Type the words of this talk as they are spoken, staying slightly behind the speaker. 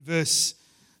verse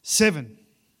 7.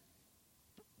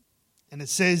 And it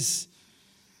says,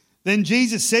 "Then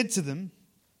Jesus said to them,"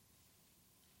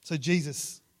 so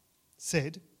Jesus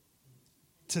said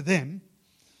to them,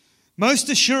 "Most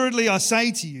assuredly I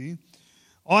say to you,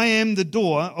 I am the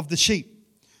door of the sheep.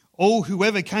 All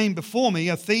whoever came before me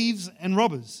are thieves and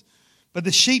robbers, but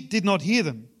the sheep did not hear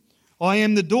them. I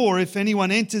am the door. If anyone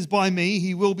enters by me,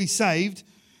 he will be saved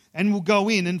and will go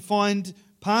in and find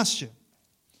pasture.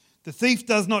 The thief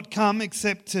does not come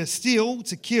except to steal,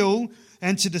 to kill,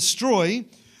 and to destroy.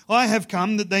 I have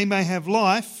come that they may have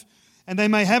life, and they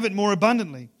may have it more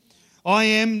abundantly. I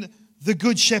am the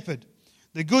good shepherd.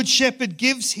 The good shepherd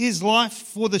gives his life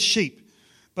for the sheep.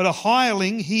 But a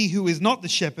hireling, he who is not the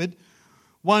shepherd,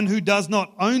 one who does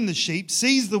not own the sheep,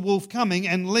 sees the wolf coming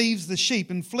and leaves the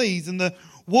sheep and flees, and the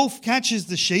wolf catches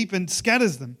the sheep and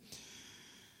scatters them.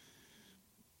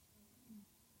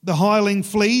 The hireling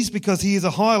flees because he is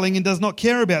a hireling and does not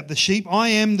care about the sheep. I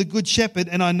am the good shepherd,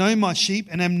 and I know my sheep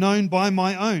and am known by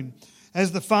my own.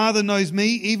 As the Father knows me,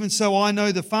 even so I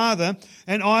know the Father,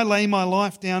 and I lay my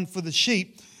life down for the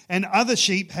sheep. And other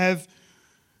sheep I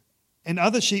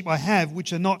have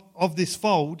which are not of this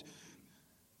fold,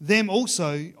 them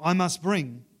also I must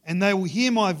bring, and they will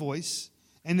hear my voice,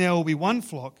 and there will be one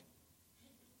flock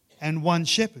and one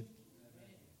shepherd."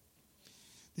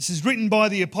 This is written by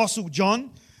the Apostle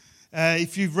John.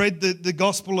 If you've read the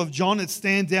Gospel of John, it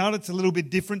stands out. It's a little bit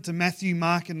different to Matthew,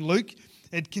 Mark, and Luke.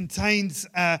 It contains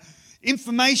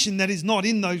information that is not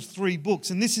in those three books.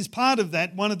 And this is part of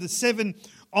that, one of the 7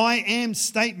 I am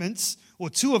statements, or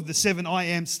 2 of the 7 I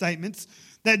am statements,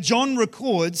 that John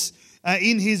records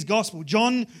in his Gospel.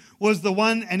 John was the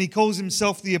one, and he calls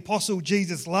himself the apostle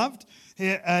Jesus loved. He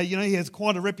has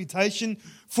quite a reputation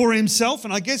for himself.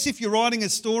 And I guess if you're writing a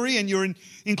story and you're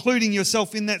including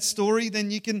yourself in that story,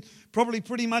 then you can probably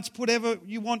pretty much put whatever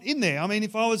you want in there. I mean,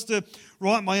 if I was to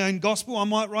write my own gospel, I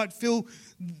might write Phil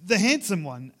the handsome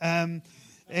one.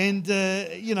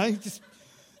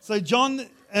 So John,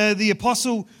 the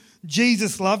apostle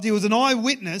Jesus loved, he was an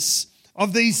eyewitness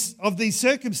of these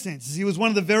circumstances. He was one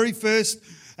of the very first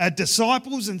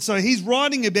disciples, and so he's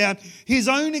writing about his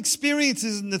own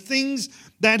experiences and the things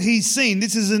that he's seen.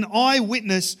 This is an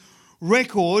eyewitness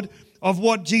record of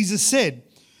what Jesus said.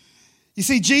 You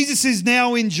see, Jesus is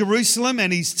now in Jerusalem,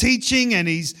 and he's teaching, and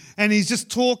he's just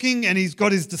talking, and he's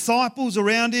got his disciples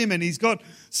around him, and he's got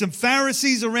some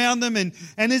Pharisees around them, and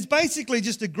there's basically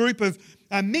just a group of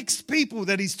mixed people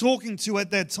that he's talking to at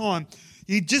that time.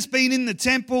 He'd just been in the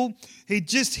temple. He'd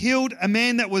just healed a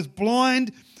man that was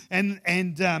blind, and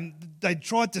they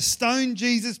tried to stone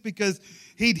Jesus because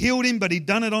he'd healed him, but he'd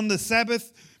done it on the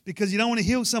Sabbath, because you don't want to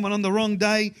heal someone on the wrong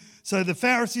day. So the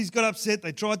Pharisees got upset.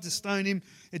 They tried to stone him.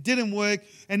 It didn't work.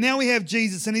 And now we have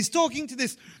Jesus, and he's talking to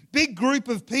this big group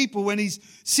of people, and he's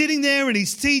sitting there and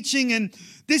he's teaching. And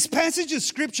this passage of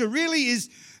Scripture really is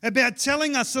about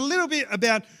telling us a little bit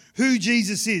about who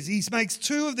Jesus is. He makes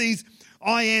 2 of these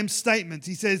I am statements.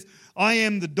 He says, I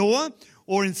am the door,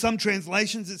 or in some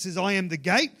translations it says, I am the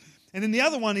gate. And in the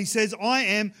other one he says, I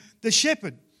am the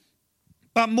shepherd.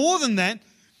 But more than that,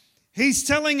 he's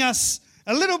telling us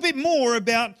a little bit more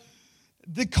about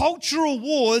the cultural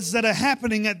wars that are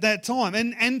happening at that time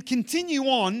and continue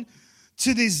on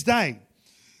to this day.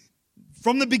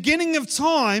 From the beginning of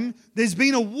time, there's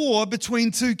been a war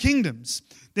between 2 kingdoms.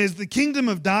 There's the kingdom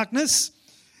of darkness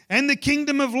and the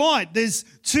kingdom of light. There's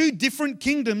 2 different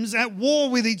kingdoms at war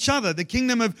with each other. The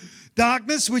kingdom of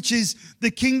darkness, which is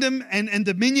the kingdom and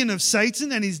dominion of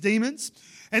Satan and his demons.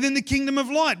 And then the kingdom of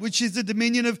light, which is the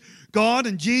dominion of God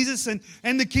and Jesus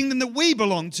and the kingdom that we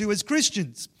belong to as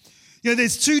Christians. You know,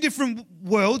 there's 2 different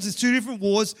worlds, there's 2 different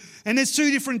wars, and there's 2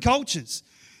 different cultures.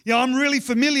 You know, I'm really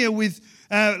familiar with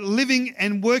living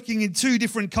and working in 2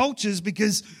 different cultures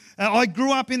because I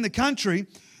grew up in the country,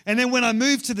 and then when I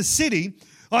moved to the city,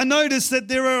 I noticed that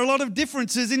there are a lot of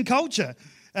differences in culture.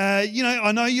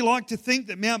 I know you like to think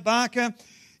that Mount Barker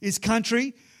is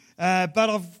country, but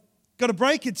I've got to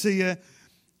break it to you.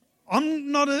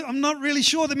 I'm not really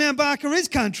sure that Mount Barker is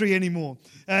country anymore.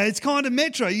 It's kind of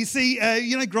metro. You see,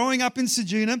 growing up in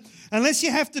Ceduna, unless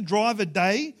you have to drive a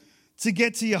day to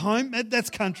get to your home, that's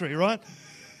country, right?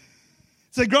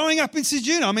 So growing up in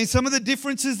Ceduna, I mean, some of the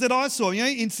differences that I saw,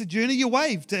 in Ceduna, you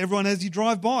wave to everyone as you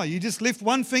drive by. You just lift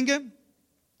one finger,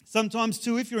 sometimes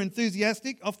 2 if you're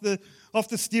enthusiastic, off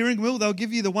the steering wheel. They'll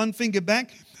give you the one finger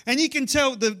back, and you can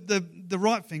tell the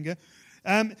right finger,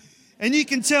 and you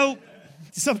can tell.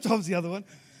 Sometimes the other one.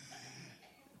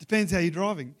 Depends how you're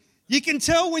driving. You can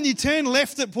tell when you turn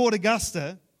left at Port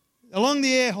Augusta, along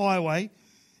the air highway,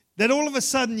 that all of a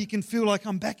sudden you can feel like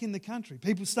I'm back in the country.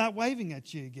 People start waving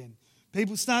at you again.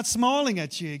 people start smiling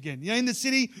at you again. In the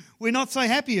city, we're not so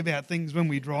happy about things when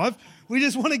we drive. We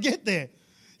just want to get there.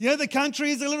 The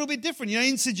country is a little bit different.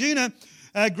 In Ceduna,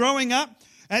 growing up,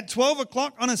 at 12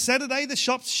 o'clock on a Saturday, the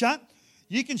shop's shut.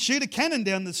 You can shoot a cannon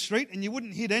down the street and you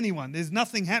wouldn't hit anyone. There's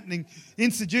nothing happening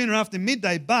in Ceduna after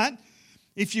midday. But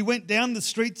if you went down the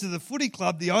street to the footy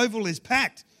club, the Oval is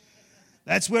packed.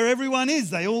 That's where everyone is.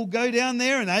 They all go down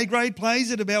there, and A-grade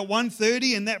plays at about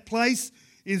 1:30, and that place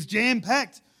is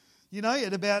jam-packed.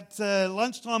 At about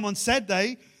lunchtime on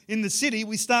Saturday in the city,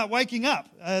 we start waking up.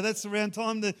 That's around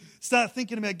time to start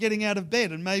thinking about getting out of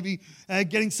bed and maybe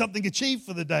getting something achieved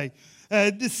for the day.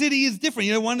 The city is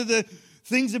different. One of the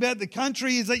things about the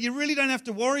country is that you really don't have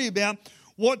to worry about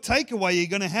what takeaway you're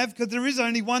going to have, because there is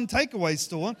only one takeaway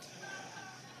store.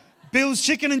 Bill's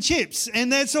Chicken and Chips, and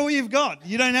that's all you've got.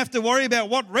 You don't have to worry about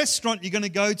what restaurant you're going to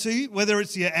go to, whether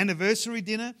it's your anniversary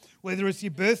dinner, whether it's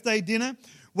your birthday dinner,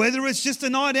 whether it's just a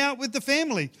night out with the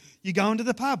family. You're going to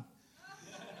the pub.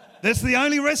 That's the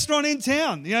only restaurant in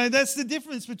town. That's the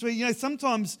difference between,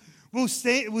 sometimes we'll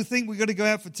think we've got to go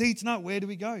out for tea tonight. Where do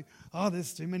we go? Oh,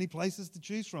 there's too many places to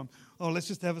choose from. Oh, let's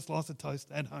just have a slice of toast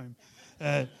at home.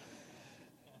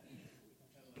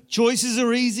 Choices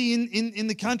are easy in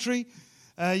the country.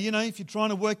 If you're trying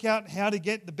to work out how to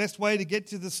get the best way to get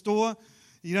to the store,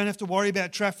 you don't have to worry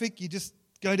about traffic. You just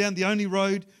go down the only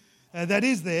road that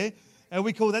is there.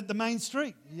 We call that the main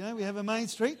street. We have a main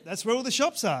street. That's where all the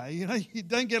shops are. You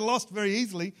don't get lost very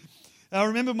easily. I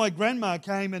remember my grandma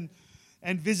came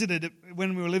and visited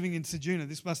when we were living in Ceduna.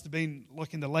 This must have been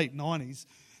like in the late 90s.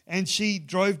 And she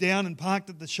drove down and parked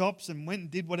at the shops and went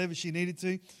and did whatever she needed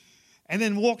to, and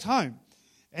then walked home.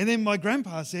 And then my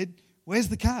grandpa said, "Where's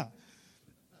the car?"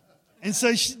 And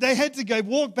so they had to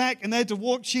walk back, and they had to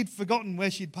walk. She'd forgotten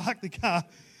where she'd parked the car.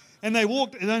 And they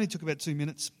walked. It only took about 2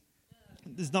 minutes.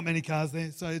 There's not many cars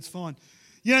there, so it's fine.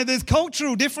 There's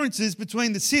cultural differences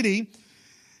between the city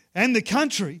and the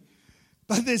country,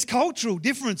 but there's cultural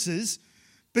differences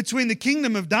between the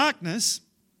kingdom of darkness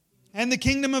and the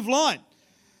kingdom of light.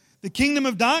 The kingdom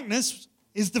of darkness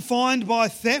is defined by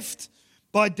theft,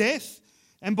 by death,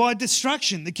 and by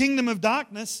destruction. The kingdom of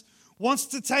darkness wants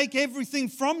to take everything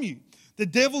from you. The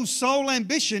devil's sole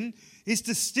ambition is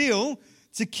to steal,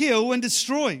 to kill, and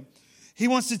destroy. He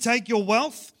wants to take your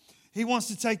wealth. He wants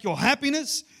to take your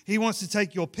happiness. He wants to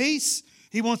take your peace.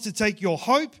 He wants to take your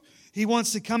hope. He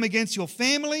wants to come against your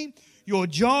family, your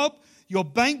job, your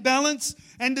bank balance,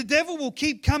 and the devil will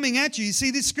keep coming at you. You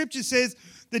see, this scripture says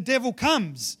the devil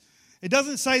comes. It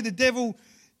doesn't say the devil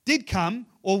did come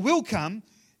or will come.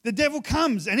 The devil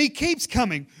comes, and he keeps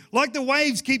coming. Like the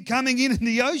waves keep coming in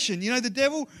the ocean. The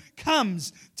devil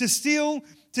comes to steal,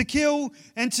 to kill,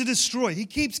 and to destroy. He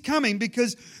keeps coming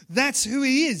because that's who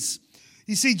he is.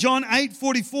 You see, John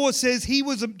 8:44 says,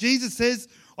 Jesus says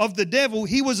of the devil,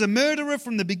 he was a murderer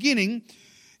from the beginning.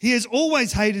 He has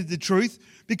always hated the truth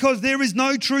because there is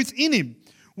no truth in him.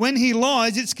 When he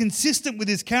lies, it's consistent with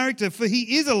his character, for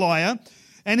he is a liar,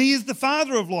 and he is the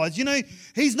father of lies.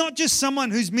 He's not just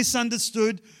someone who's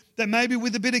misunderstood, that maybe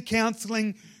with a bit of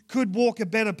counselling could walk a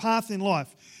better path in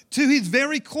life. To his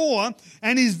very core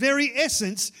and his very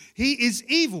essence, he is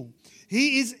evil.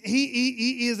 He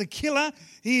is a killer.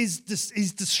 He's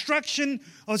destruction.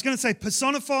 I was going to say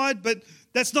personified, but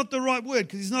that's not the right word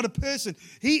because he's not a person.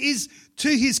 He is to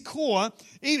his core.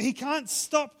 He can't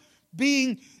stop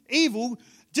being evil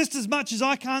just as much as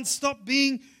I can't stop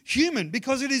being human,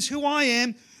 because it is who I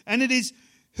am and it is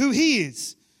who he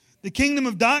is. The kingdom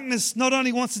of darkness not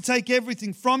only wants to take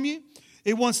everything from you,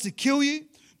 it wants to kill you,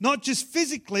 not just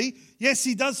physically. Yes,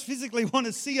 he does physically want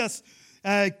to see us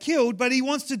killed, but he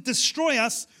wants to destroy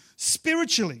us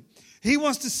spiritually. He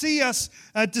wants to see us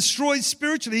destroyed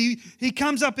spiritually. He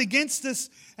comes up against us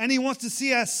and he wants to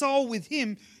see our soul with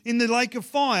him in the lake of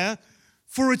fire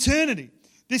for eternity.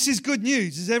 This is good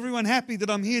news. Is everyone happy that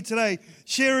I'm here today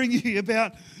sharing you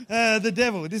about the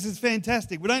devil? This is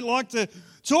fantastic. We don't like to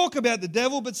talk about the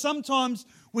devil, but sometimes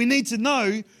we need to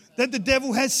know that the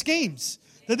devil has schemes,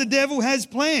 that the devil has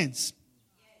plans.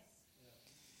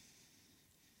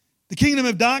 The kingdom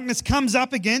of darkness comes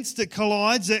up against, it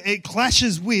collides, it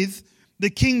clashes with the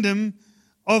kingdom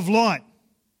of light.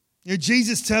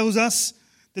 Jesus tells us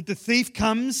that the thief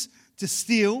comes to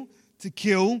steal, to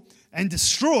kill, and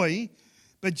destroy.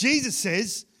 But Jesus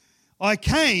says, I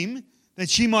came that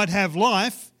she might have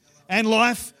life and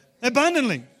life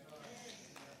abundantly.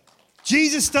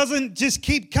 Jesus doesn't just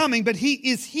keep coming, but he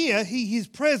is here. He is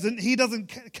present. He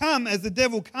doesn't come as the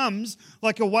devil comes,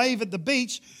 like a wave at the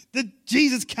beach.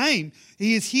 Jesus came.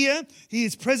 He is here. He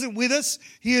is present with us.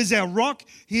 He is our rock.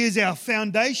 He is our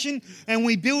foundation. And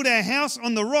we build our house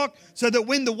on the rock so that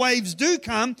when the waves do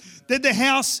come, that the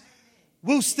house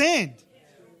will stand.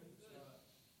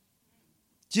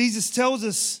 Jesus tells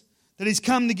us that he's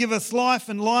come to give us life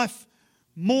and life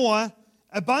more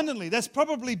abundantly. That's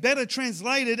probably better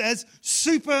translated as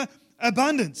super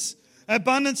abundance.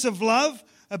 Abundance of love,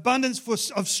 abundance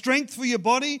of strength for your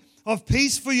body, of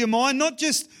peace for your mind, not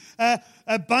just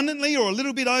abundantly or a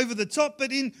little bit over the top,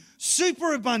 but in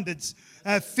super abundance,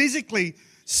 physically,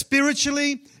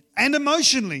 spiritually, and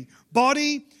emotionally,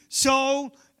 body,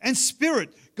 soul, and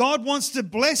spirit. God wants to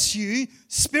bless you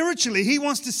spiritually. He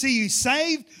wants to see you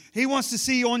saved. He wants to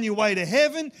see you on your way to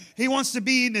heaven. He wants to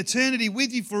be in eternity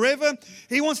with you forever.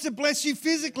 He wants to bless you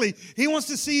physically. He wants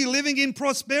to see you living in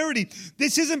prosperity.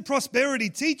 This isn't prosperity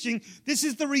teaching. This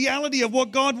is the reality of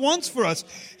what God wants for us.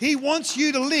 He wants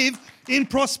you to live in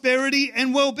prosperity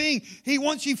and well-being. He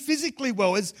wants you physically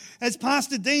well. As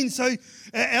Pastor Dean so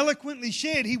eloquently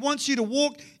shared, he wants you to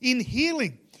walk in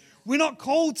healing. We're not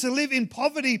called to live in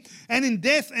poverty and in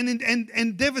death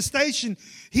and devastation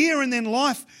here and then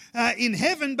life in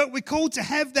heaven, but we're called to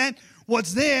have that,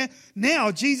 what's there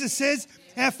now. Jesus says,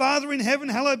 our Father in heaven,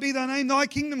 hallowed be thy name, thy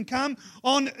kingdom come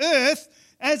on earth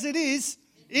as it is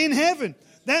in heaven.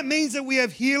 That means that we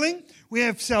have healing, we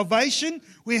have salvation,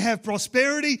 we have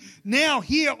prosperity now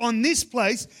here on this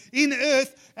place in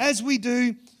earth as we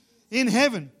do in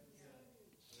heaven.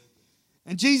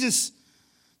 And Jesus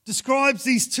describes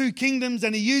these two kingdoms,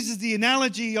 and he uses the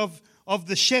analogy of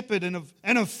the shepherd and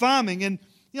of farming. And,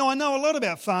 I know a lot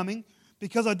about farming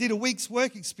because I did a week's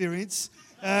work experience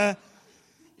in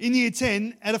year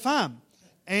 10 at a farm.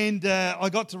 And I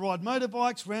got to ride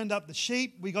motorbikes, round up the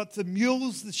sheep. We got to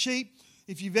mules the sheep.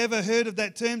 If you've ever heard of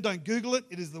that term, don't Google it.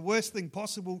 It is the worst thing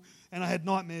possible, and I had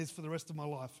nightmares for the rest of my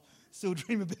life. Still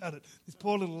dream about it. These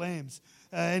poor little lambs.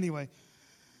 Anyway.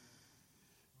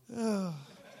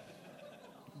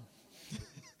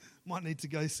 Might need to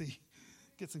go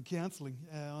get some counselling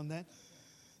on that.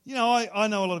 I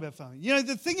know a lot about farming.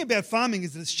 The thing about farming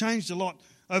is that it's changed a lot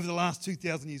over the last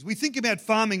 2,000 years. We think about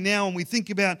farming now and we think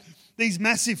about these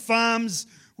massive farms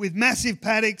with massive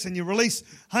paddocks, and you release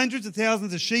hundreds of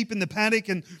thousands of sheep in the paddock,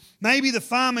 and maybe the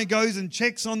farmer goes and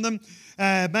checks on them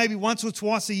maybe once or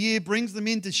twice a year, brings them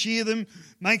in to shear them,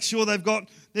 makes sure they've got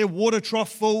their water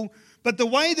trough full. But the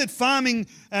way that farming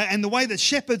and the way that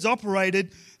shepherds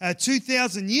operated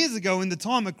 2,000 years ago in the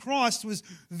time of Christ was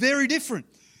very different.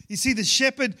 You see, the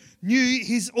shepherd knew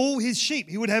all his sheep.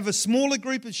 He would have a smaller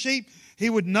group of sheep.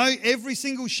 He would know every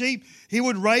single sheep. He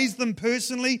would raise them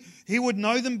personally. He would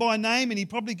know them by name, and he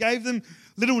probably gave them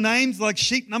little names like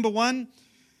sheep number 1,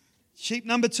 sheep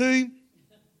number 2,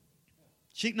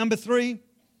 sheep number 3,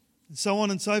 and so on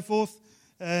and so forth,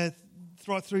 right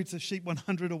through to sheep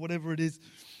 100 or whatever it is.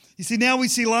 You see, now we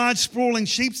see large sprawling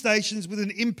sheep stations with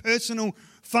an impersonal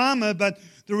farmer, but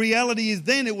the reality is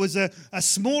then it was a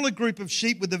smaller group of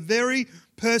sheep with a very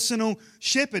personal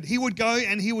shepherd. He would go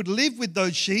and he would live with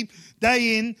those sheep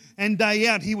day in and day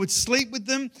out. He would sleep with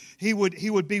them. He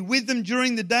would be with them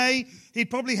during the day.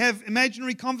 He'd probably have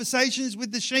imaginary conversations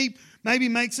with the sheep, maybe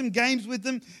make some games with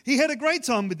them. He had a great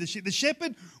time with the sheep. The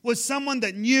shepherd was someone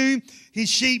that knew his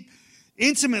sheep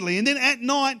intimately. And then at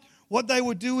night, what they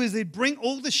would do is they'd bring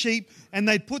all the sheep and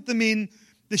they'd put them in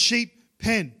the sheep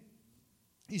pen.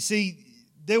 You see,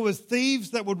 there was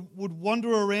thieves that would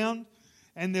wander around,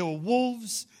 and there were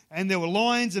wolves, and there were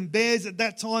lions and bears at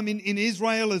that time in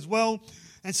Israel as well.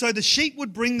 And so the sheep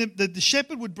would bring the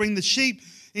shepherd would bring the sheep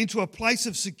into a place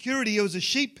of security. It was a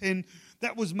sheep pen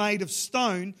that was made of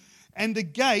stone, and the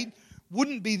gate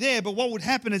wouldn't be there. But what would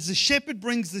happen is the shepherd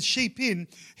brings the sheep in,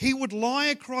 he would lie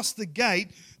across the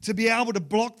gate to be able to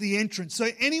block the entrance. So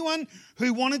anyone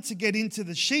who wanted to get into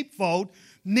the sheepfold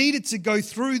needed to go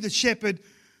through the shepherd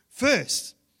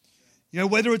first.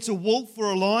 Whether it's a wolf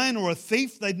or a lion or a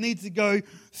thief, they'd need to go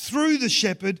through the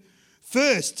shepherd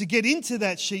first. To get into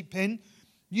that sheep pen,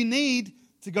 you need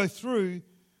to go through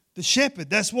the shepherd.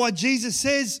 That's why Jesus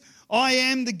says, I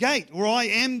am the gate, or I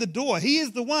am the door. He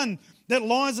is the one that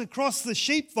lies across the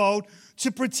sheepfold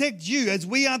to protect you. As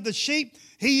we are the sheep,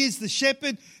 he is the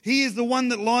shepherd. He is the one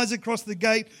that lies across the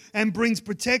gate and brings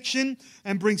protection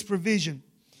and brings provision.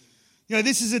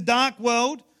 This is a dark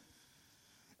world,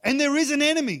 and there is an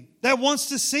enemy that wants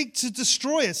to seek to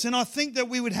destroy us. And I think that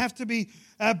we would have to be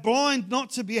blind not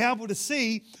to be able to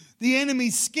see the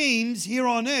enemy's schemes here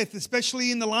on earth,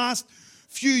 especially in the last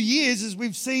few years, as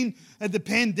we've seen the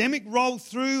pandemic roll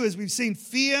through, as we've seen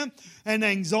fear and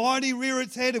anxiety rear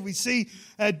its head, and we see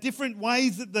different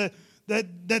ways that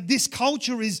that this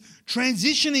culture is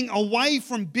transitioning away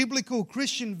from biblical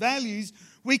Christian values,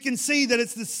 we can see that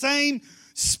it's the same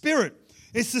spirit.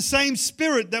 It's the same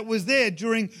spirit that was there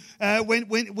during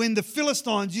when the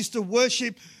Philistines used to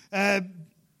worship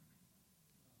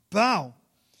Baal.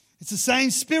 It's the same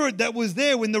spirit that was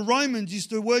there when the Romans used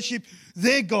to worship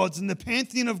their gods and the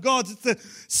pantheon of gods. It's the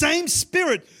same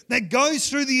spirit that goes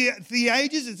through the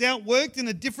ages. It's outworked in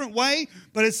a different way,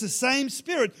 but it's the same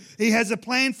spirit. He has a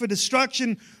plan for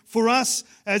destruction for us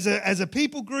as a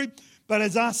people group, but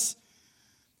as us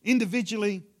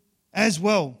individually as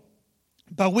well.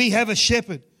 But we have a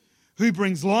shepherd who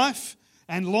brings life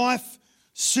and life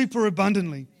super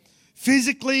abundantly,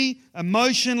 physically,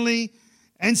 emotionally,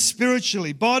 and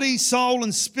spiritually. Body, soul,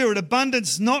 and spirit.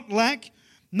 Abundance, not lack,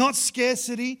 not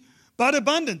scarcity, but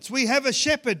abundance. We have a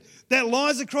shepherd that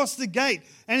lies across the gate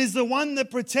and is the one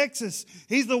that protects us.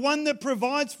 He's the one that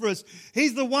provides for us.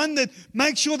 He's the one that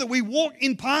makes sure that we walk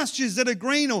in pastures that are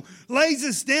green, or lays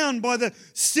us down by the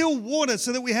still water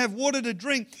so that we have water to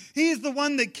drink. He is the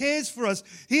one that cares for us.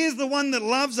 He is the one that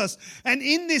loves us. And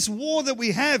in this war that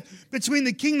we have between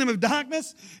the kingdom of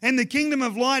darkness and the kingdom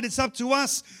of light, it's up to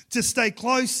us to stay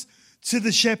close to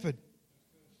the shepherd.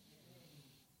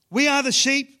 We are the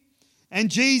sheep, and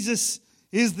Jesus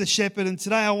is the shepherd. And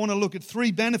today I want to look at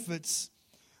 3 benefits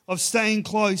of staying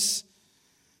close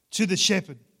to the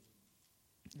shepherd.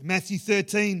 In Matthew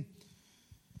 13,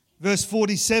 verse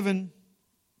 47,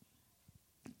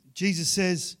 Jesus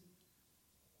says,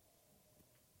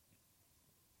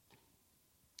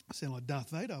 I sound like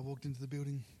Darth Vader. I walked into the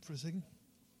building for a second.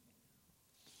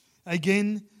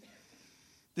 Again,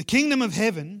 the kingdom of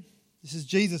heaven, this is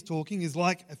Jesus talking, is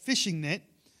like a fishing net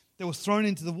that was thrown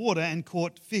into the water and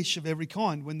caught fish of every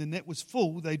kind. When the net was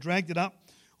full, they dragged it up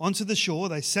onto the shore.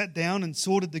 They sat down and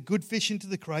sorted the good fish into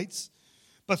the crates,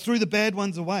 but threw the bad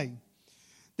ones away.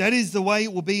 That is the way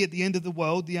it will be at the end of the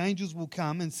world. The angels will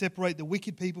come and separate the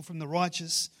wicked people from the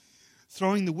righteous,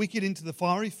 throwing the wicked into the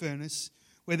fiery furnace,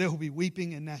 where there will be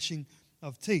weeping and gnashing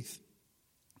of teeth.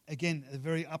 Again, a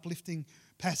very uplifting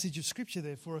passage of scripture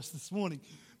there for us this morning.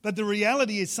 But the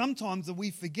reality is sometimes that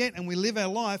we forget and we live our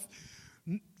life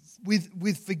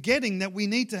with forgetting that we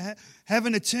need to have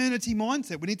an eternity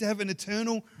mindset. We need to have an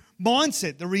eternal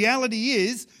mindset. The reality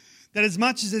is that as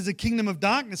much as there's a kingdom of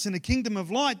darkness and a kingdom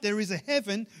of light, there is a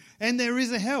heaven and there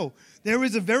is a hell. There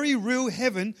is a very real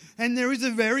heaven and there is a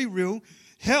very real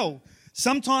hell.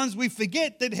 Sometimes we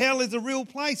forget that hell is a real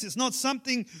place. It's not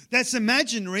something that's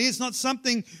imaginary. It's not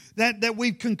something that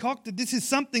we've concocted. This is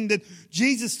something that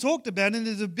Jesus talked about, and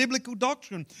it is a biblical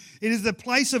doctrine. It is a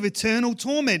place of eternal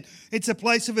torment. It's a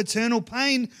place of eternal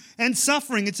pain and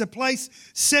suffering. It's a place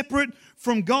separate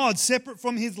from God, separate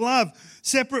from His love,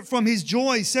 separate from His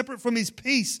joy, separate from His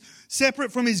peace,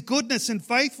 separate from His goodness and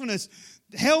faithfulness.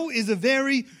 Hell is a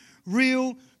very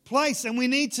real place, and we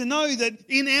need to know that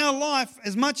in our life,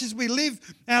 as much as we live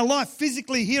our life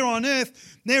physically here on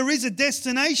earth, there is a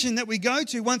destination that we go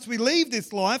to once we leave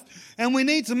this life, and we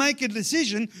need to make a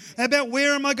decision about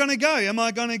where am I going to go? Am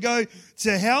I going to go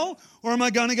to hell or am I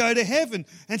going to go to heaven?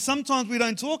 And sometimes we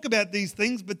don't talk about these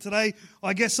things, but today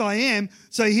I guess I am.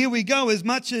 So here we go. As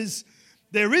much as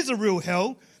there is a real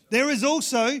hell, there is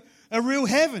also a real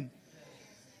heaven.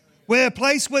 We're a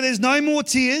place where there's no more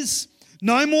tears,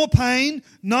 no more pain,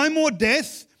 no more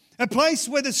death, a place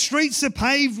where the streets are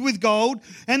paved with gold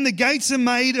and the gates are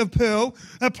made of pearl,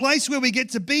 a place where we get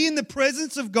to be in the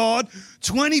presence of God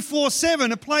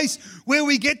 24/7, a place where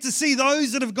we get to see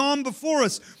those that have gone before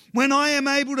us. When I am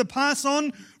able to pass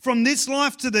on from this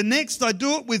life to the next, I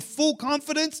do it with full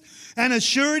confidence and a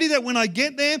surety that when I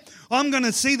get there, I'm going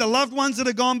to see the loved ones that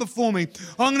have gone before me.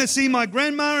 I'm going to see my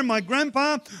grandma and my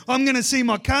grandpa. I'm going to see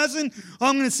my cousin.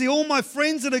 I'm going to see all my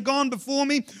friends that have gone before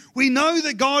me. We know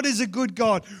that God is a good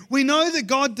God. We know that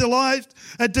God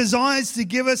desires to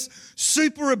give us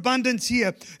superabundance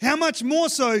here. How much more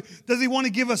so does He want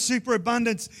to give us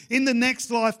superabundance in the next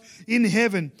life in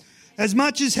heaven? As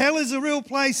much as hell is a real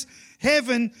place,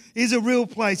 heaven is a real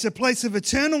place, a place of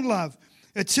eternal love,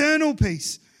 eternal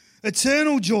peace,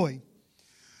 eternal joy.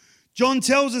 John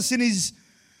tells us in his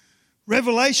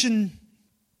Revelation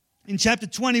in chapter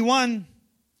 21,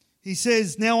 he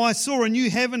says, "Now I saw a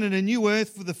new heaven and a new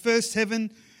earth, for the first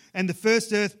heaven and the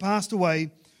first earth passed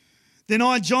away. Then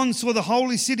I, John, saw the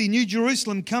holy city, New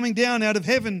Jerusalem, coming down out of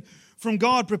heaven from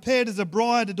God, prepared as a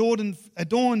bride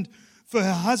adorned for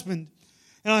her husband.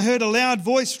 And I heard a loud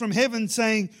voice from heaven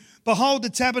saying, 'Behold, the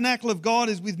tabernacle of God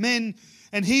is with men,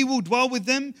 and He will dwell with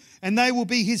them, and they will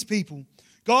be His people.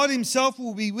 God himself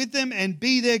will be with them and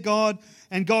be their God,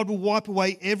 and God will wipe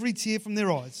away every tear from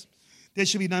their eyes. There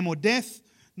shall be no more death,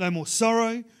 no more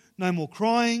sorrow, no more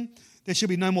crying. There shall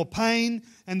be no more pain,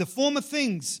 and the former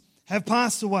things have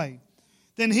passed away.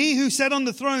 Then he who sat on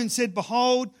the throne said,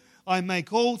 Behold, I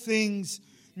make all things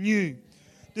new.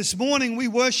 This morning we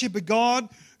worship a God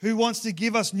who wants to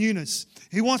give us newness.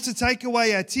 He wants to take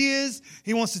away our tears.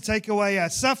 He wants to take away our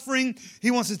suffering. He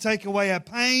wants to take away our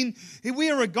pain. We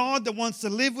are a God that wants to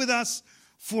live with us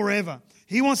forever.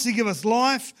 He wants to give us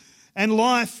life and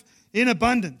life in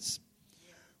abundance.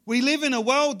 We live in a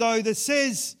world, though, that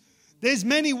says there's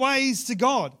many ways to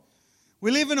God. We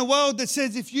live in a world that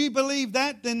says if you believe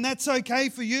that, then that's okay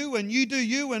for you, and you do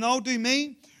you and I'll do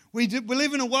me. We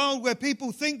live in a world where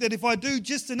people think that if I do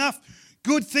just enough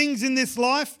good things in this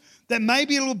life, that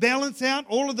maybe it'll balance out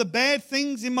all of the bad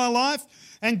things in my life,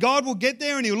 and God will get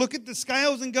there and he'll look at the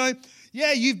scales and go,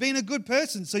 yeah, you've been a good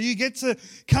person, so you get to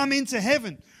come into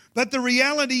heaven. But the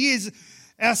reality is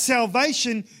our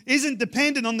salvation isn't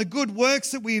dependent on the good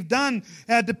works that we've done.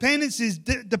 Our dependence is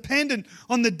dependent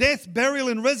on the death, burial,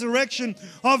 and resurrection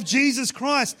of Jesus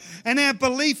Christ, and our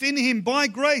belief in him by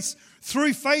grace.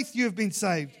 Through faith you have been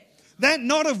saved. That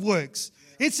not of works.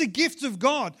 It's a gift of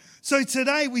God. So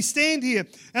today we stand here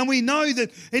and we know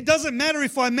that it doesn't matter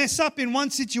if I mess up in one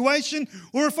situation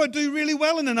or if I do really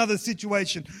well in another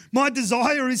situation. My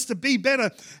desire is to be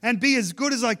better and be as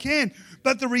good as I can.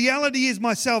 But the reality is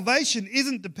my salvation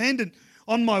isn't dependent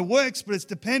on my works, but it's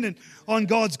dependent on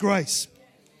God's grace.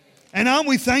 And aren't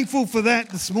we thankful for that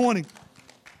this morning?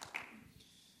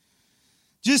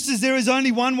 Just as there is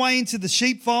only one way into the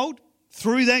sheepfold,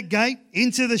 through that gate,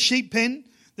 into the sheep pen,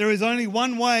 there is only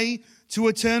one way to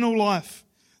eternal life.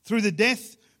 Through the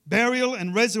death, burial,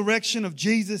 and resurrection of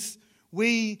Jesus,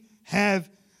 we have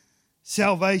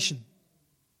salvation.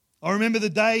 I remember the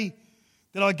day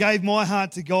that I gave my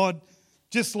heart to God,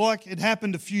 just like it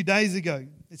happened a few days ago.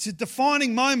 It's a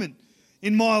defining moment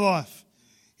in my life.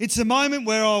 It's a moment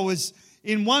where I was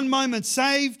in one moment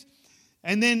saved,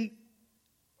 and then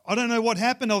I don't know what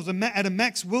happened. I was at a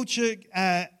Max Wiltshire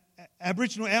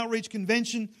Aboriginal Outreach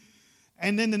Convention,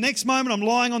 and then the next moment I'm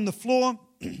lying on the floor.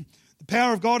 The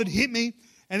power of God had hit me,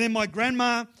 and then my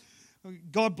grandma,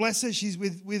 God bless her, she's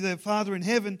with her Father in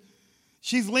heaven,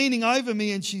 she's leaning over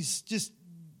me and she's just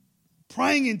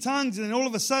praying in tongues, and then all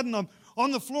of a sudden I'm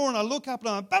on the floor and I look up and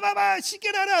I'm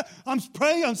I'm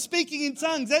praying, I'm speaking in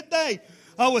tongues. That day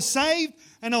I was saved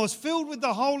and I was filled with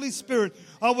the Holy Spirit.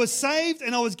 I was saved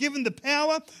and I was given the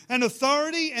power and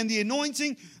authority and the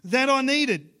anointing that I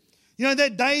needed. You know,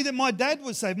 that day that my dad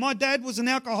was saved, my dad was an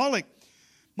alcoholic.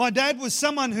 My dad was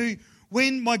someone who,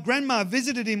 when my grandma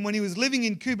visited him when he was living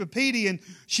in Coober Pedy, and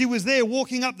she was there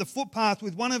walking up the footpath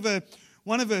with one of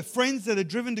her friends that had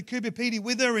driven to Coober Pedy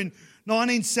with her in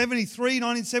 1973,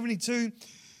 1972.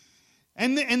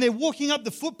 And they're walking up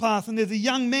the footpath, and there's a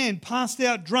young man passed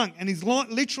out drunk, and he's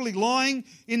literally lying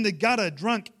in the gutter,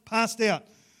 drunk, passed out.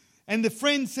 And the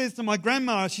friend says to my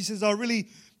grandma, she says, I really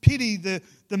pity the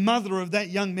mother of that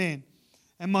young man.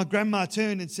 And my grandma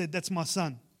turned and said, that's my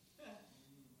son.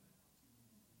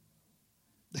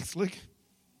 Thanks, Luke.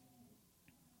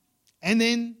 And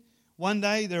then one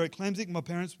day they're at Clemsick.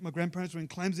 My grandparents were in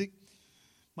Clemsick.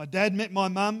 My dad met my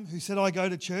mum, who said, I go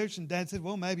to church. And Dad said,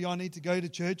 well, maybe I need to go to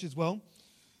church as well.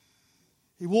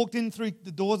 He walked in through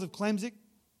the doors of Clemsick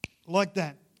like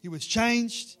that. He was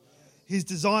changed. His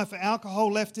desire for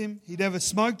alcohol left him. He never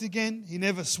smoked again. He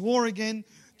never swore again.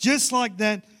 Just like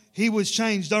that, he was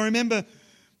changed. I remember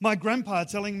my grandpa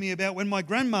telling me about when my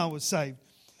grandma was saved.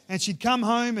 And she'd come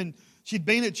home and she'd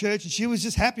been at church and she was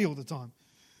just happy all the time.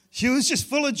 She was just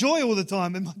full of joy all the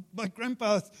time. And my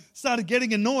grandpa started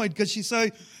getting annoyed because she's so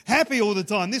happy all the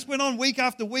time. This went on week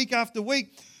after week after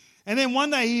week. And then one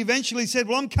day he eventually said,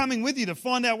 well, I'm coming with you to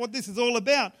find out what this is all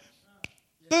about.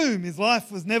 Boom, his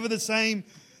life was never the same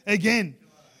again.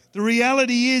 The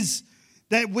reality is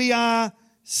that we are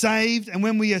saved, and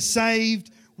when we are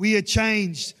saved, we are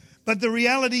changed. But the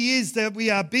reality is that we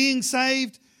are being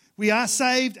saved, we are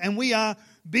saved, and we are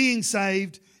being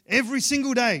saved every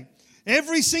single day.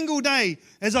 Every single day,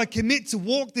 as I commit to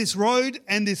walk this road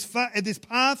and this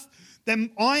path, then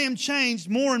I am changed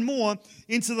more and more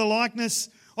into the likeness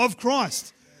of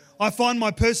Christ. I find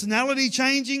my personality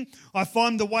changing. I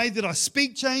find the way that I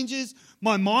speak changes.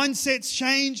 My mindsets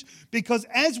change, because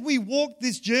as we walk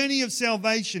this journey of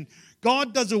salvation,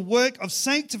 God does a work of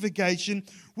sanctification,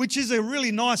 which is a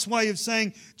really nice way of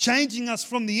saying changing us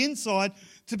from the inside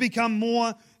to become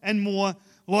more and more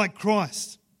like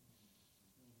Christ.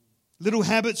 Little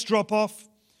habits drop off,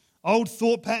 old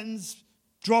thought patterns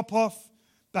drop off,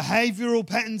 behavioural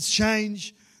patterns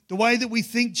change, The way that we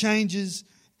think changes.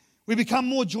 We become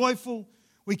more joyful.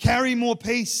 We carry more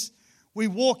peace. We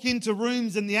walk into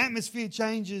rooms and the atmosphere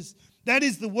changes. That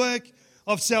is the work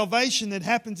of salvation that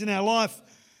happens in our life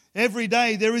every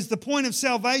day. There is the point of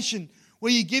salvation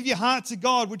where you give your heart to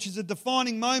God, which is a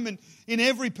defining moment in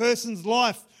every person's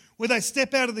life, where they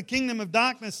step out of the kingdom of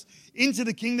darkness into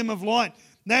the kingdom of light.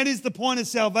 That is the point of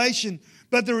salvation.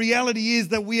 But the reality is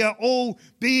that we are all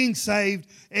being saved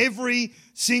every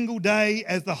single day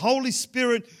as the Holy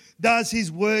Spirit does His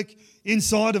work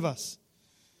inside of us.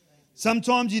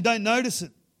 Sometimes you don't notice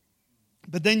it,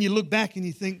 but then you look back and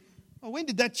you think, oh, when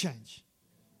did that change?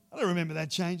 I don't remember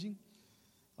that changing.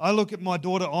 I look at my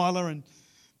daughter Isla,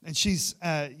 and she's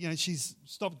she's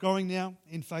stopped growing now.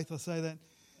 In faith, I say that.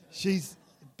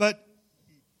 But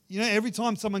every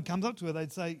time someone comes up to her,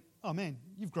 they'd say, "Oh man,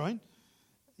 you've grown."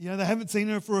 They haven't seen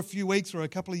her for a few weeks or a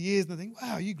couple of years, and they think,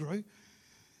 "Wow, you grew."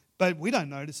 But we don't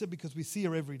notice it because we see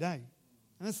her every day,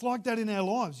 and it's like that in our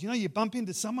lives. You bump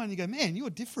into someone and you go, "Man, you're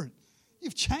different.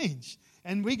 You've changed,"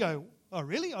 and we go, "Oh,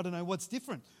 really? I don't know what's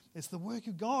different." It's the work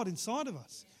of God inside of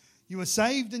us. You are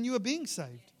saved and you are being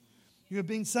saved. You are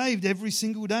being saved every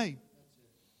single day.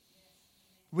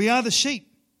 We are the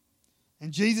sheep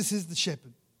and Jesus is the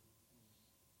shepherd.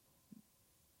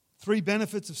 3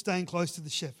 benefits of staying close to the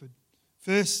shepherd.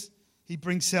 First, he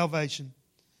brings salvation.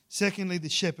 Secondly, the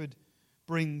shepherd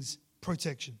brings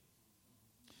protection.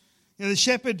 The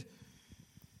shepherd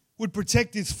would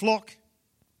protect his flock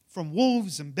from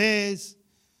wolves and bears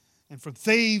and from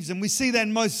thieves. And we see that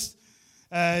most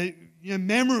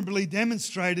memorably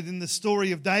demonstrated in the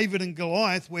story of David and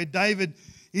Goliath, where David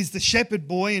is the shepherd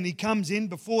boy and he comes in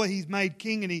before he's made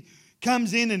king, and he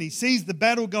comes in and he sees the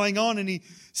battle going on and he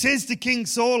says to King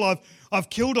Saul, I've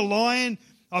killed a lion,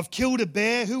 I've killed a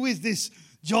bear. Who is this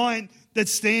giant that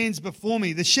stands before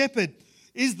me? The shepherd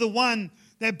is the one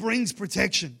that brings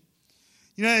protection.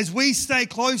 As we stay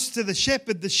close to the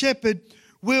shepherd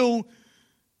will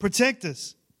protect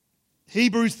us.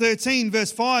 Hebrews 13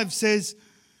 verse 5 says,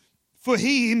 "For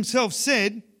he himself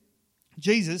said,"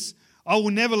 Jesus, "I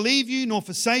will never leave you nor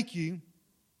forsake you.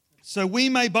 So we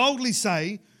may boldly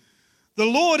say, the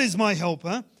Lord is my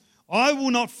helper. I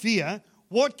will not fear.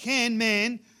 What can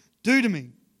man do to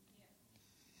me?"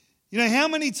 How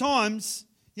many times,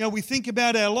 we think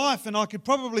about our life, and I could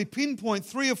probably pinpoint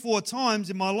 3 or 4 times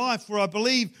in my life where I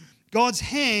believe God's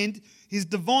hand, His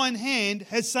divine hand,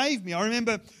 has saved me. I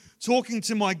remember talking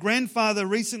to my grandfather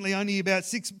recently, only about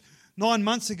 9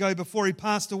 months ago before he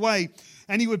passed away,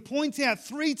 and he would point out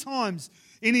 3 times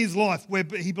in his life where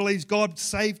he believes God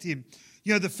saved him.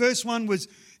 The first one was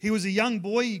he was a young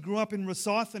boy. He grew up in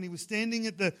Rosyth, and he was standing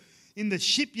in the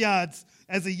shipyards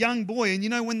as a young boy.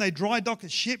 And when they dry dock a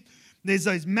ship, there's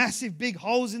those massive big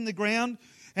holes in the ground,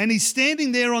 and he's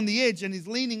standing there on the edge and he's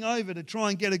leaning over to try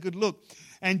and get a good look.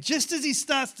 And just as he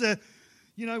starts to,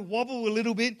 wobble a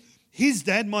little bit, his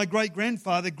dad, my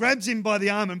great-grandfather, grabs him by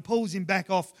the arm and pulls him back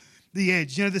off the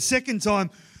edge. The second time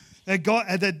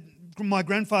that my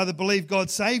grandfather believed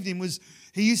God saved him was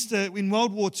he used to, in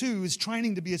World War II, he was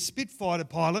training to be a Spitfire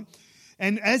pilot.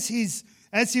 And as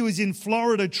he was in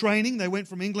Florida training, they went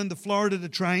from England to Florida to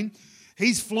train,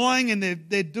 he's flying and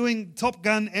they're doing Top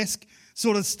Gun-esque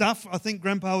sort of stuff. I think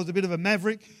Grandpa was a bit of a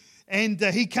maverick. And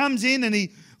he comes in and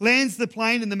he lands the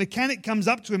plane, and the mechanic comes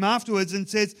up to him afterwards and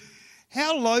says,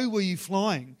 "How low were you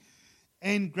flying?"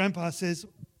 And Grandpa says,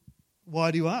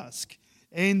 "Why do you ask?"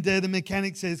 And the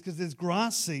mechanic says, "Because there's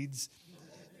grass seeds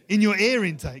in your air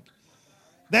intake."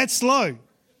 That's low.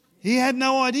 He had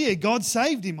no idea. God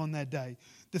saved him on that day.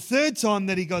 The third time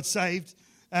that he got saved,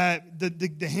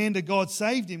 the hand of God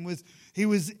saved him, was he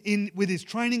was in with his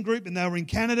training group, and they were in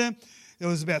Canada. There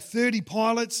was about 30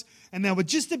 pilots, and they were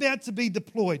just about to be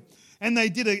deployed. And they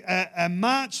did a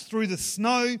march through the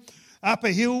snow, up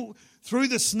a hill, through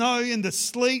the snow and the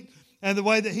sleet. And the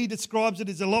way that he describes it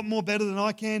is a lot more better than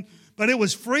I can. But it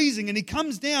was freezing, and he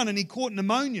comes down and he caught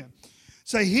pneumonia.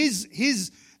 So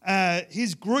his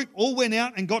group all went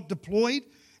out and got deployed,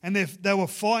 and they were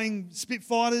fighting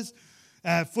Spitfires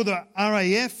for the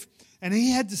RAF, and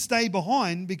he had to stay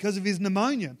behind because of his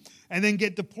pneumonia and then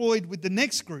get deployed with the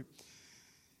next group.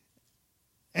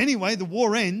 Anyway, the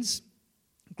war ends.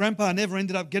 Grandpa never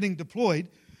ended up getting deployed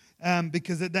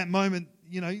because at that moment,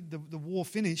 the war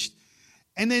finished.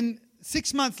 And then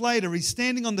 6 months later, he's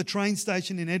standing on the train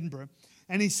station in Edinburgh,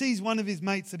 and he sees one of his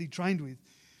mates that he trained with.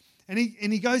 And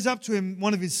he goes up to him,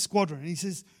 one of his squadron, and he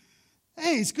says,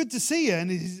 "Hey, it's good to see you."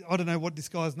 And I don't know what this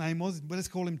guy's name was, but let's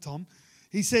call him Tom.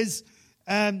 He says,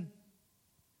 "Yeah,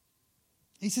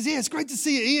 it's great to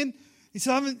see you, Ian." He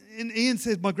said, and Ian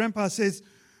says, my grandpa says,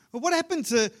 "Well, what happened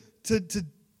to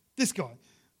this guy?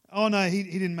 Oh, no, he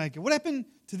didn't make it. What happened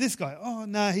to this guy? Oh,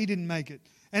 no, he didn't make it.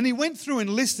 And he went through and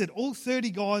listed all 30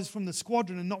 guys from the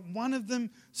squadron, and not one of them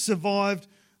survived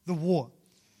the war.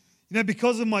 You know,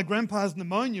 because of my grandpa's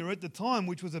pneumonia at the time,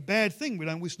 which was a bad thing. We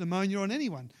don't wish pneumonia on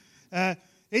anyone.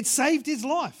 It saved his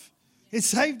life. It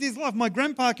saved his life. My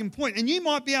grandpa can point, and you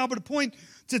might be able to point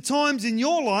to times in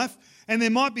your life, and there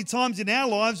might be times in our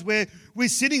lives where we're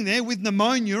sitting there with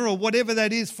pneumonia or whatever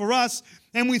that is for us,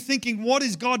 and we're thinking, what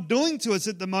is God doing to us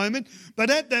at the moment? But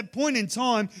at that point in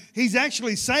time, He's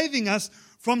actually saving us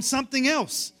from something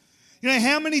else. You know,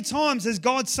 how many times has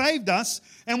God saved us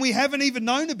and we haven't even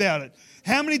known about it?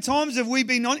 How many times have we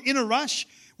been in a rush?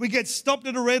 We get stopped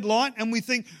at a red light and we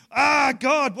think,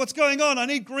 God, what's going on? I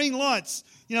need green lights.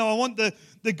 You know, I want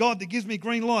the God that gives me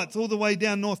green lights all the way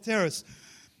down North Terrace.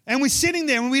 And we're sitting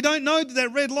there and we don't know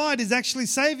that red light is actually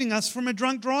saving us from a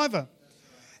drunk driver.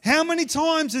 How many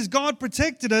times has God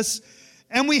protected us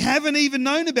and we haven't even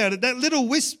known about it? That little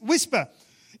whisper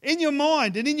in your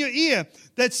mind and in your ear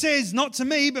that says, not to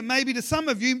me, but maybe to some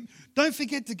of you, don't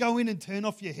forget to go in and turn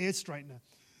off your hair straightener.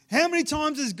 How many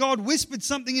times has God whispered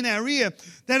something in our ear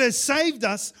that has saved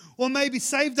us or maybe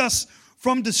saved us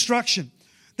from destruction?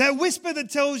 That whisper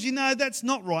that tells you, no, that's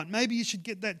not right. Maybe you should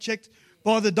get that checked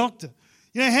by the doctor.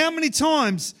 You know, how many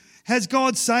times has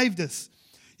God saved us?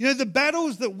 You know, the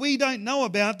battles that we don't know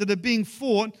about that are being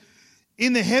fought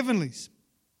in the heavenlies.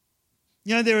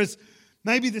 You know, there is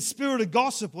maybe the spirit of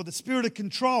gossip or the spirit of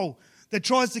control that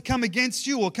tries to come against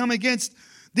you or come against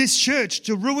this church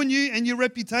to ruin you and your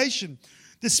reputation.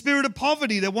 The spirit of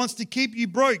poverty that wants to keep you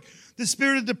broke. The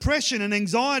spirit of depression and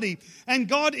anxiety. And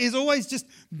God is always just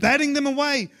batting them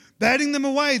away, batting them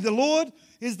away. The Lord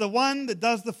is the one that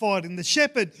does the fighting. The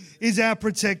shepherd is our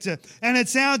protector. And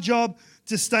it's our job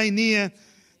to stay near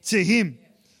to Him.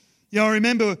 You know, I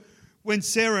remember when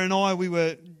Sarah and I, we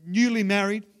were newly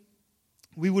married.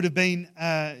 We would have been,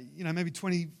 maybe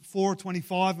 24 or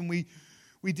 25, and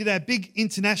we did our big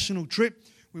international trip.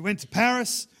 We went to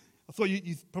Paris. I thought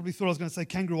you probably thought I was going to say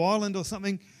Kangaroo Island or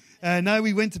something. No,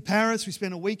 we went to Paris. We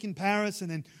spent a week in Paris and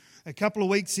then a couple of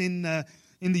weeks in the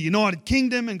United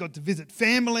Kingdom and got to visit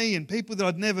family and people that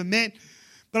I'd never met.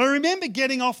 But I remember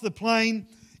getting off the plane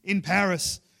in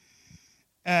Paris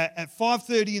at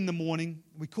 5:30 in the morning.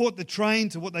 We caught the train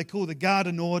to what they call the Gare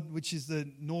du Nord, which is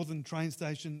the northern train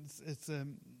station.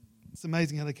 It's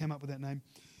amazing how they came up with that name.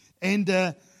 And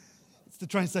it's the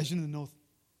train station in the north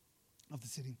of the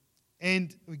city.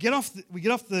 And we get off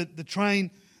the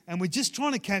train, and we're just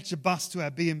trying to catch a bus to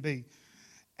our B&B.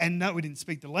 And no, we didn't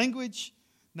speak the language.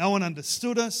 No one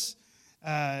understood us.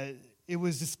 It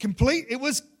was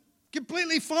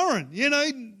completely foreign. You know,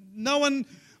 no one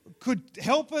could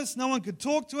help us. No one could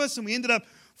talk to us. And we ended up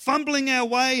fumbling our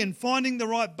way and finding the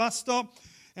right bus stop.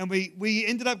 And we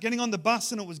ended up getting on the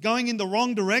bus, and it was going in the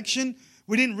wrong direction.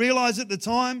 We didn't realize at the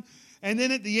time. And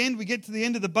then at the end, we get to the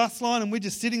end of the bus line, and we're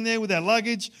just sitting there with our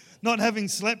luggage, not having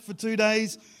slept for 2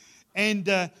 days. And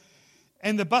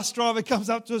the bus driver comes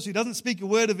up to us. He doesn't speak a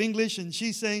word of English, and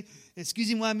she's saying,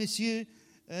 "Excusez-moi, monsieur,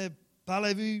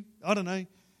 parlez-vous?" I don't know,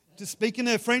 just speaking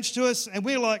her French to us. And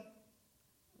we're like,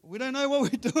 we don't know what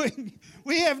we're doing.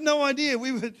 We have no idea.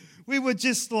 We were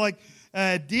just like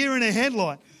deer in a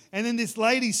headlight. And then this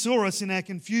lady saw us in our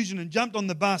confusion and jumped on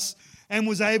the bus and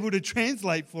was able to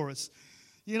translate for us.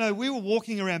 You know, we were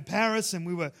walking around Paris, and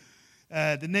we were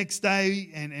the next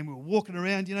day, and we were walking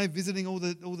around, you know, visiting all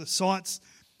the sites.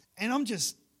 And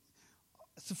it's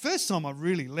the first time I've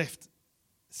really left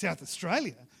South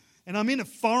Australia. And I'm in a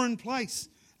foreign place.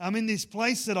 I'm in this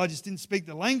place that I just didn't speak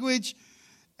the language.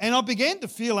 And I began to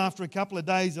feel after a couple of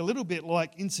days a little bit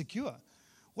like insecure.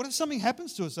 What if something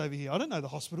happens to us over here? I don't know the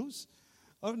hospitals.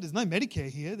 There's no Medicare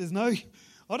here.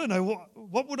 I don't know,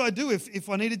 what would I do if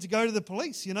I needed to go to the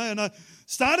police, you know? And I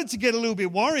started to get a little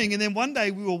bit worrying. And then one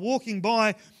day we were walking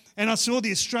by, and I saw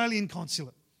the Australian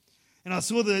consulate. And I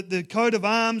saw the coat of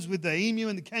arms with the emu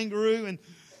and the kangaroo. And,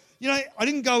 you know, I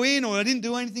didn't go in or I didn't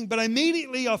do anything, but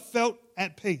immediately I felt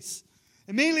at peace.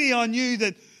 Immediately I knew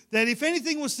that if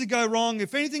anything was to go wrong,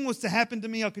 if anything was to happen to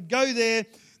me, I could go there.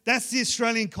 That's the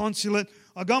Australian consulate.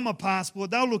 I got my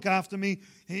passport. They'll look after me,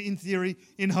 in theory,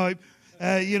 in hope.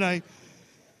 You know,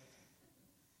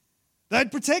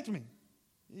 they'd protect me.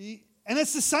 And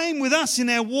it's the same with us in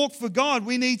our walk for God.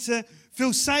 We need to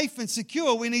feel safe and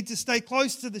secure. We need to stay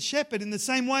close to the shepherd in the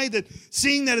same way that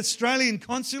seeing that Australian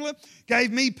consulate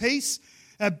gave me peace.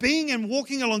 Being and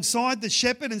walking alongside the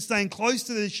shepherd and staying close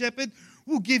to the shepherd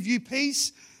will give you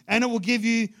peace, and it will give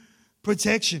you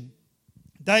protection.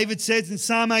 David says in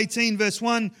Psalm 18 verse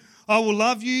 1, "I will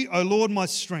love you, O Lord, my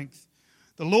strength.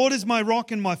 The Lord is my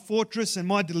rock and my fortress and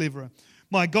my deliverer.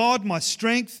 My God, my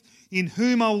strength, in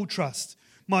whom I will trust,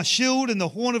 my shield and the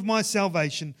horn of my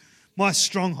salvation, my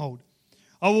stronghold.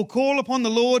 I will call upon the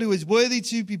Lord who is worthy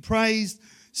to be praised.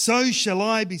 So shall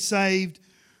I be saved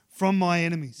from my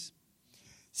enemies.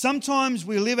 Sometimes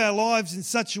we live our lives in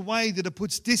such a way that it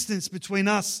puts distance between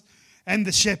us and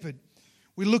the shepherd.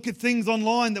 We look at things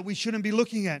online that we shouldn't be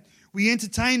looking at. We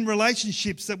entertain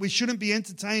relationships that we shouldn't be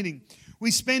entertaining.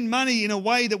 We spend money in a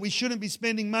way that we shouldn't be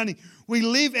spending money. We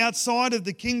live outside of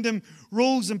the kingdom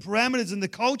rules and parameters and the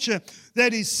culture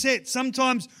that is set.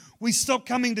 Sometimes we stop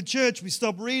coming to church. We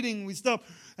stop reading. We stop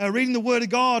reading the Word of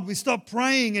God. We stop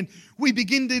praying and we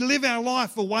begin to live our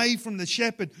life away from the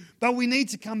shepherd. But we need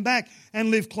to come back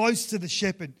and live close to the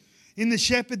shepherd. In the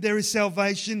shepherd there is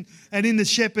salvation, and in the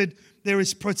shepherd there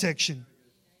is protection.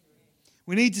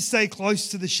 We need to stay close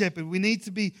to the shepherd. We need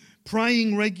to be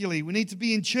praying regularly. We need to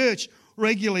be in church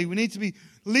regularly. We need to be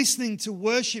listening to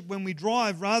worship when we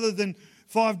drive rather than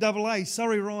 5AA.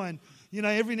 Sorry, Ryan.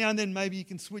 Every now and then maybe you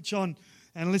can switch on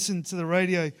and listen to the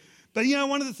radio. But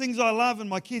one of the things I love and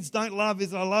my kids don't love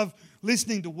is I love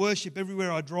listening to worship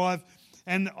everywhere I drive.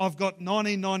 And I've got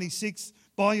 1996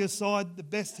 By Your Side, the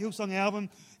best Hillsong album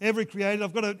ever created.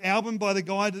 I've got an album by the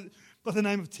guy by the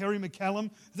name of Terry McCallum.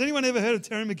 Has anyone ever heard of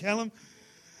Terry McCallum?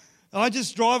 I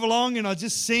just drive along and I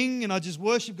just sing and I just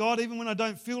worship God even when I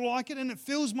don't feel like it, and it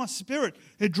fills my spirit.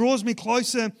 It draws me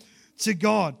closer to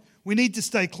God. We need to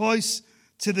stay close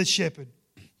to the shepherd.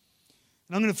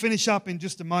 And I'm going to finish up in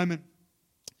just a moment.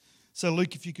 So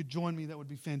Luke, if you could join me, that would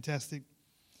be fantastic.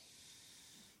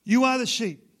 You are the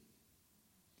sheep.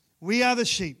 We are the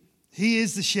sheep. He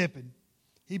is the shepherd.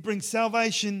 He brings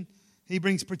salvation, he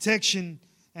brings protection,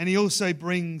 and he also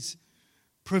brings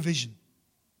provision.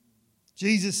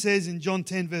 Jesus says in John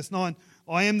 10 verse 9,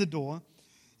 I am the door.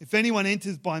 If anyone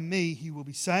enters by me, he will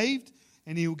be saved,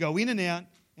 and he will go in and out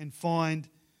and find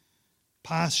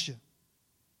pasture.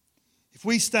 If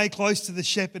we stay close to the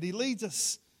shepherd, he leads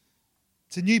us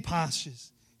to new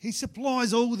pastures. He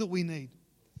supplies all that we need.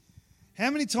 How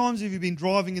many times have you been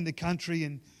driving in the country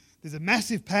and there's a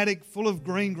massive paddock full of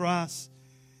green grass,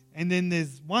 and then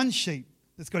there's one sheep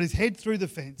that's got his head through the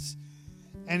fence,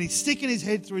 and he's sticking his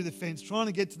head through the fence trying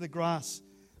to get to the grass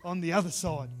on the other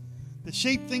side. The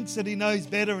sheep thinks that he knows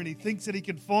better and he thinks that he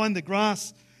can find the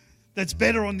grass that's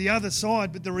better on the other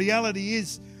side, but the reality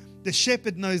is the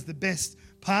shepherd knows the best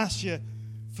pasture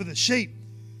for the sheep.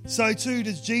 So too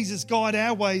does Jesus guide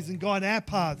our ways and guide our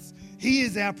paths. He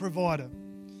is our provider.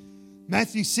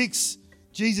 Matthew 6,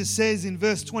 Jesus says in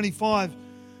verse 25,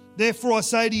 therefore I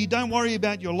say to you, don't worry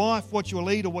about your life, what you will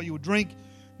eat or what you will drink,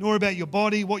 nor about your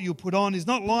body, what you will put on. Is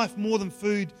not life more than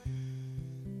food,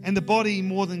 and the body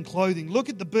more than clothing? Look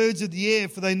at the birds of the air,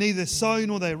 for they neither sow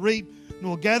nor they reap,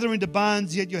 nor gather into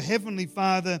barns, yet your heavenly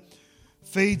Father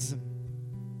feeds them.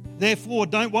 Therefore,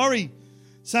 don't worry,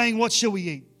 saying, what shall we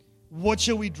eat? What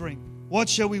shall we drink? What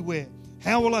shall we wear?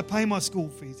 How will I pay my school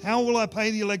fees? How will I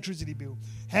pay the electricity bill?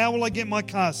 How will I get my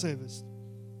car serviced?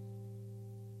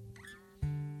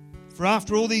 For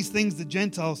after all these things the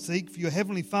Gentiles seek, for your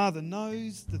heavenly Father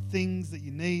knows the things that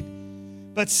you need.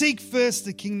 But seek first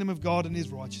the kingdom of God and his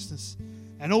righteousness,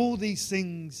 and all these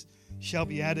things shall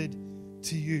be added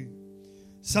to you.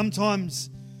 Sometimes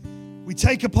we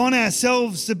take upon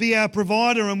ourselves to be our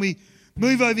provider, and we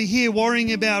move over here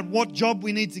worrying about what job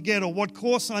we need to get, or what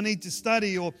course I need to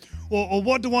study, or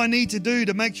what do I need to do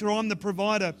to make sure I'm the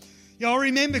provider. I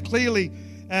remember clearly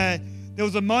there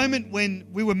was a moment when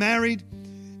we were married,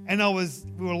 and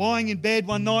we were lying in bed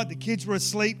one night, the kids were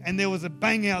asleep, and there was a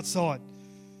bang outside.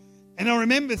 And I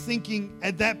remember thinking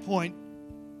at that point,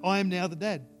 I am now the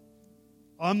dad.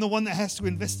 I'm the one that has to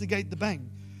investigate the bang.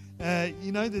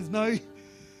 There's no...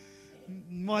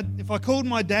 if I called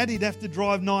my dad, he'd have to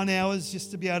drive 9 hours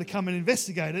just to be able to come and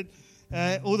investigate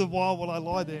it, all the while I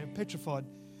lie there petrified.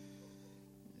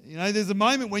 There's a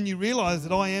moment when you realise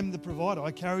that I am the provider.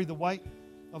 I carry the weight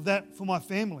of that for my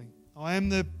family. I am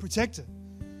the protector.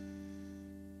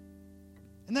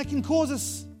 And that can cause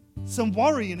us some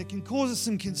worry, and it can cause us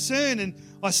some concern, and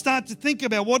I start to think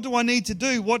about, what do I need to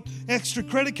do? What extra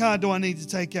credit card do I need to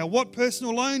take out? What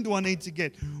personal loan do I need to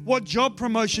get? What job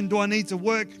promotion do I need to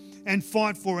work and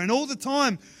fight for? And all the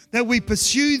time that we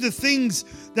pursue the things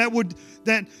that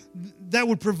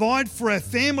would provide for our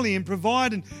family and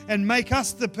provide and make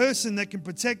us the person that can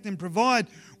protect and provide,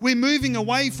 we're moving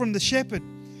away from the shepherd.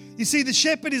 You see, the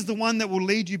shepherd is the one that will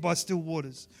lead you by still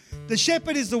waters. The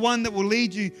shepherd is the one that will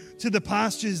lead you to the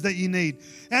pastures that you need.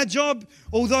 Our job,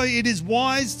 although it is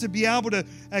wise to be able to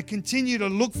continue to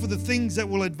look for the things that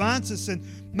will advance us and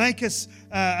make us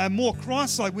more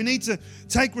Christ-like, we need to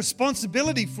take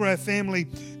responsibility for our family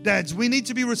dads. We need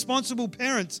to be responsible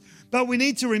parents, but we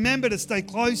need to remember to stay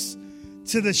close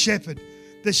to the shepherd.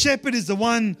 The shepherd is the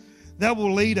one that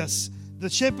will lead us. The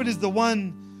shepherd is the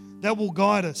one that will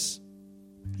guide us.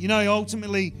 You know,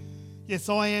 ultimately, yes,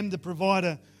 I am the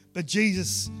provider, but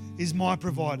Jesus is my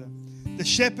provider. The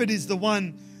shepherd is the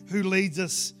one who leads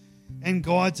us and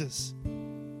guides us.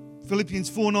 Philippians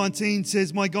 4:19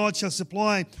 says, "My God shall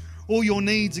supply all your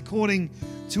needs according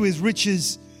to his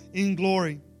riches in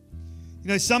glory." You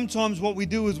know, sometimes what we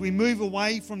do is we move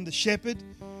away from the shepherd.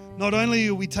 Not only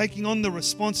are we taking on the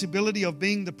responsibility of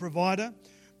being the provider,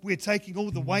 we're taking all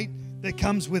the weight that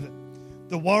comes with it.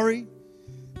 The worry,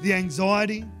 the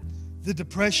anxiety, the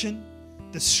depression,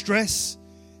 the stress,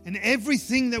 and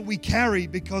everything that we carry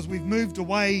because we've moved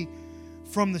away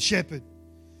from the shepherd.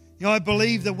 You know, I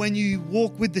believe that when you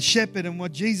walk with the shepherd, and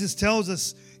what Jesus tells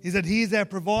us is that he is our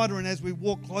provider, and as we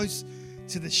walk close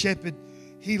to the shepherd,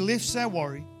 he lifts our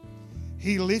worry,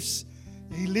 he lifts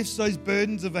those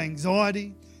burdens of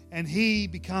anxiety, and he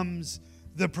becomes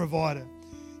the provider.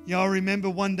 You know, I remember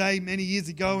one day many years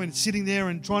ago and sitting there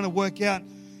and trying to work out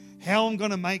how I'm going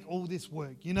to make all this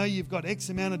work. You know, you've got X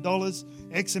amount of dollars,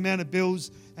 X amount of bills,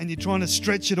 and you're trying to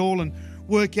stretch it all and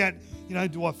work out, you know,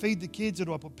 do I feed the kids or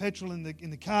do I put petrol in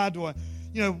the car? Do I,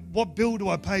 you know, what bill do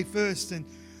I pay first? And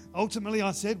ultimately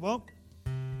I said, well,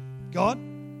 God,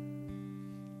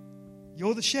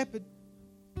 you're the shepherd.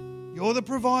 You're the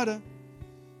provider.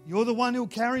 You're the one who'll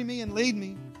carry me and lead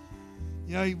me.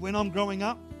 You know, when I'm growing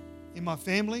up in my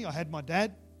family, I had my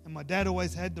dad, and my dad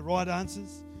always had the right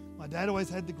answers. My dad always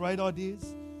had the great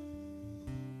ideas.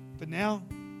 But now,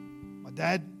 my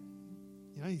dad,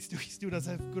 you know, he still does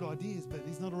have good ideas, but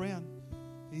he's not around.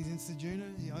 He's in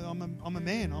Ceduna. You know, I'm a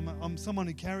man. I'm someone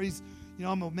who carries, you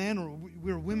know, I'm a man, or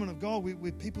we're a woman of God.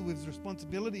 We're people with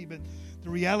responsibility, but the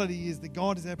reality is that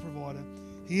God is our provider.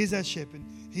 He is our shepherd.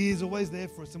 He is always there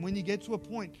for us. And when you get to a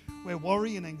point where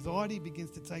worry and anxiety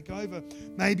begins to take over,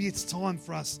 maybe it's time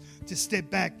for us to step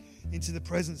back into the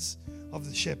presence of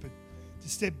the shepherd, to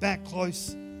step back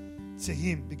close to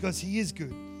him, because he is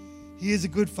good. He is a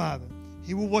good father.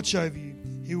 He will watch over you.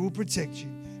 He will protect you.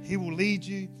 He will lead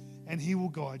you, and he will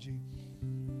guide you.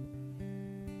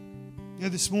 You know,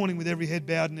 this morning, with every head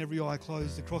bowed and every eye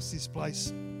closed across this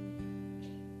place,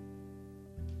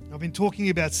 I've been talking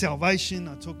about salvation.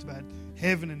 I talked about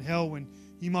heaven and hell, and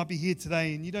you might be here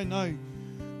today and you don't know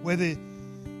whether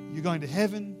you're going to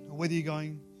heaven or whether you're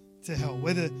going to hell,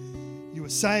 whether you are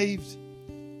saved,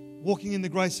 walking in the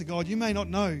grace of God. You may not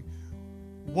know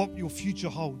what your future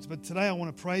holds, but today I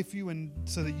want to pray for you, and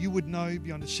so that you would know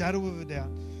beyond a shadow of a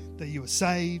doubt that you are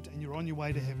saved and you're on your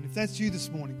way to heaven. If that's you this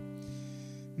morning,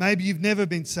 maybe you've never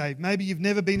been saved, maybe you've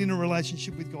never been in a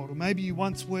relationship with God, or maybe you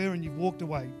once were and you've walked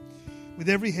away. With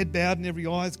every head bowed and every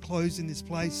eyes closed in this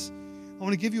place, I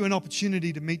want to give you an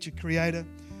opportunity to meet your Creator.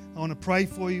 I want to pray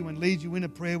for you and lead you in a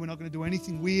prayer. We're not going to do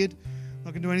anything weird,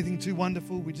 not going to do anything too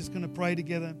wonderful. We're just going to pray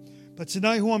together. But to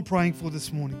know who I'm praying for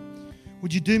this morning,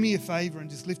 would you do me a favor and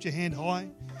just lift your hand high?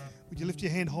 Would you lift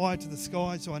your hand high to the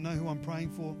sky so I know who I'm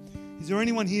praying for? Is there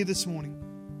anyone here this morning,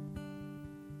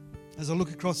 as I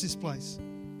look across this place,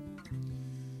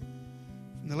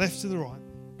 from the left to the right,